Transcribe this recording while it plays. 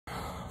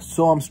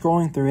So I'm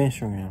scrolling through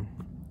Instagram.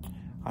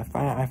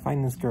 I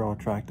find this girl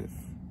attractive.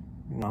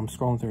 You know, I'm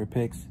scrolling through her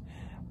pics,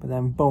 but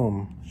then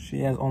boom, she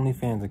has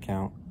OnlyFans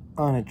account.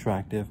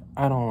 Unattractive.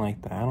 I don't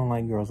like that. I don't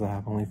like girls that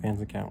have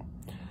OnlyFans account.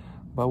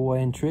 But what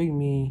intrigued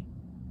me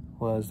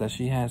was that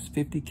she has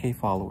 50K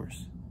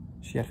followers.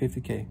 She had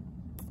 50K.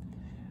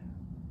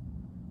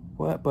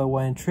 But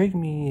what intrigued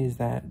me is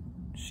that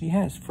she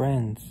has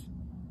friends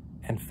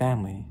and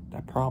family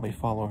that probably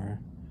follow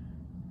her.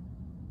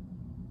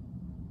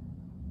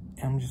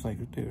 And I'm just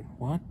like, dude,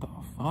 what the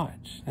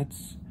fudge?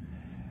 That's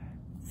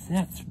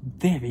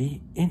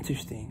very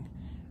interesting.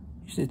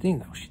 Here's the thing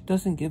though, she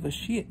doesn't give a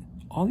shit.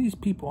 All these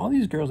people, all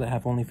these girls that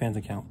have OnlyFans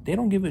account, they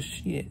don't give a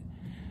shit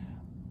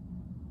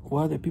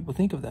what other people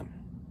think of them.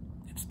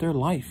 It's their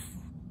life.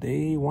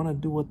 They want to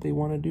do what they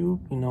want to do.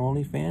 You know,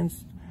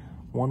 OnlyFans,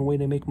 one way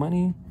to make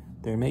money.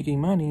 They're making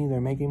money. They're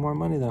making more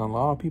money than a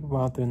lot of people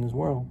out there in this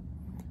world.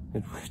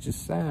 It's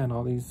just sad.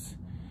 All these,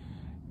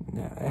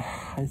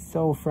 it's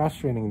so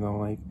frustrating though.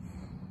 Like,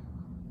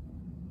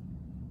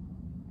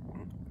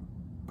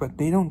 but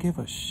they don't give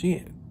a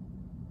shit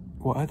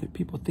what other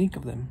people think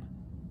of them.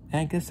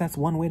 And I guess that's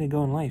one way to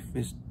go in life,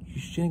 is you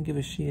shouldn't give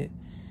a shit.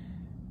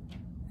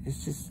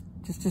 It's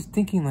just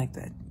thinking like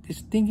that.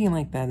 Just thinking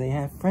like that. They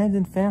have friends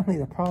and family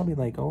that probably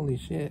like, holy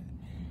shit,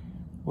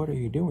 what are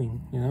you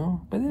doing? You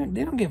know? But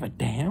they don't give a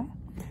damn.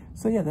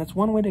 So yeah, that's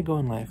one way to go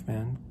in life,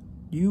 man.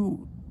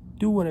 You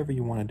do whatever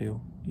you want to do.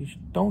 You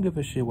don't give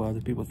a shit what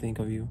other people think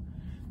of you.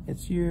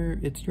 It's your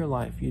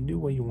life. You do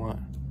what you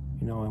want,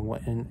 you know,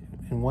 and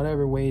in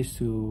whatever ways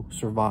to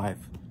survive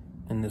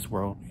in this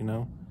world, you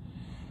know.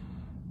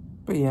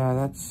 But yeah,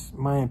 that's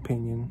my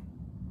opinion.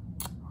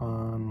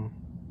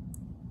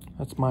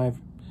 That's my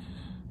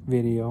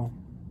video.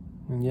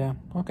 And yeah,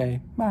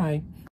 okay, bye.